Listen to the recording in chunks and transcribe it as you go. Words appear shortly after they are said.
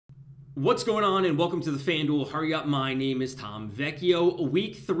What's going on, and welcome to the FanDuel Hurry Up. My name is Tom Vecchio.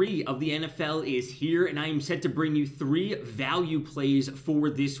 Week 3 of the NFL is here, and I am set to bring you 3 value plays for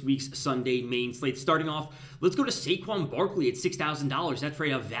this week's Sunday main slate. Starting off, let's go to Saquon Barkley at $6,000. That's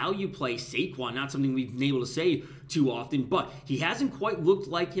right, a value play. Saquon, not something we've been able to say too often, but he hasn't quite looked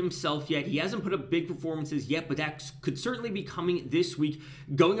like himself yet. He hasn't put up big performances yet, but that could certainly be coming this week.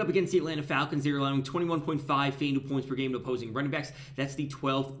 Going up against the Atlanta Falcons, they're allowing 21.5 FanDuel points per game to opposing running backs. That's the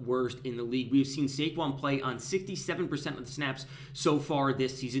 12th worst in the league. We have seen Saquon play on 67% of the snaps so far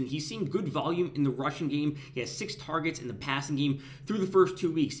this season. He's seen good volume in the rushing game. He has 6 targets in the passing game through the first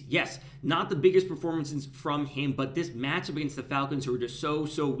 2 weeks. Yes, not the biggest performances from him, but this matchup against the Falcons, who are just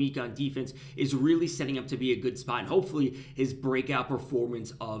so weak on defense, is really setting up to be a good spot, and hopefully his breakout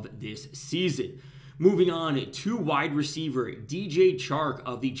performance of this season. Moving on to wide receiver, CHARK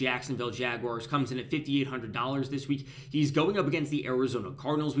of the Jacksonville Jaguars comes in at $5,800 this week. He's going up against the Arizona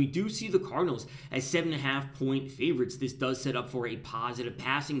Cardinals. We do see the Cardinals as 7.5-point favorites. This does set up for a positive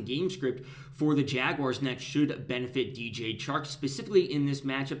passing game script for the Jaguars, and that should benefit CHARK, specifically in this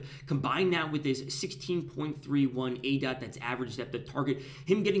matchup. Combine that with his 16.31 ADOT, that's average depth of target.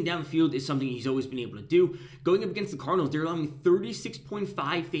 Him getting downfield is something he's always been able to do. Going up against the Cardinals, they're allowing 36.5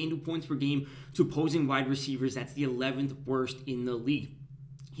 FanDuel points per game to opposing wide receivers. That's the 11th worst in the league.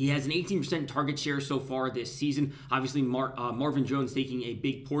 He has an 18% target share so far this season. Obviously, Marvin Jones taking a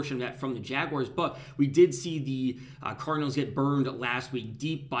big portion of that from the Jaguars, but we did see the Cardinals get burned last week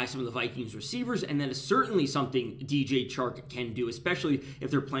deep by some of the Vikings receivers, and that is certainly something CHARK can do, especially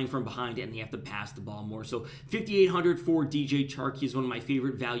if they're playing from behind and they have to pass the ball more. So $5,800 for CHARK. He's one of my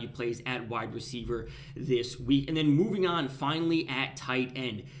favorite value plays at wide receiver this week. And then moving on, finally at tight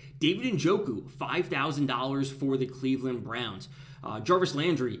end, David NJOKU, $5,000 for the Cleveland Browns. Jarvis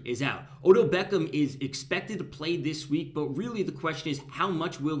Landry is out. Odell Beckham is expected to play this week, but really the question is, how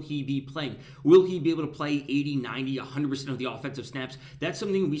much will he be playing? Will he be able to play 80, 90, 100% of the offensive snaps? That's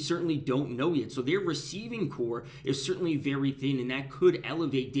something we certainly don't know yet. So their receiving core is certainly very thin, and that could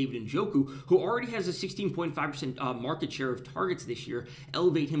elevate David NJOKU, who already has a 16.5% market share of targets this year,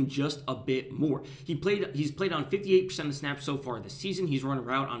 elevate him just a bit more. He's played on 58% of the snaps so far this season. He's run a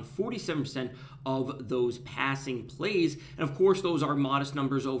route on 47% of those passing plays. And of course, those are modest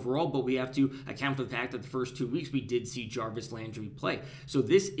numbers overall, but we have to account for the fact that the first 2 weeks we did see Jarvis Landry play. So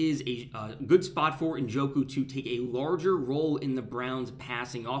this is a good spot for NJOKU to take a larger role in the Browns'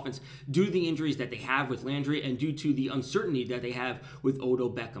 passing offense due to the injuries that they have with Landry and due to the uncertainty that they have with Odell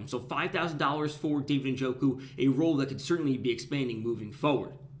Beckham. So $5,000 for David NJOKU, a role that could certainly be expanding moving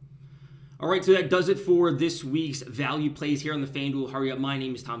forward. All right, so that does it for this week's value plays here on the FanDuel Hurry Up. My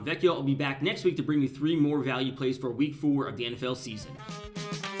name is Tom Vecchio. I'll be back next week to bring you 3 more value plays for week 4 of the NFL season.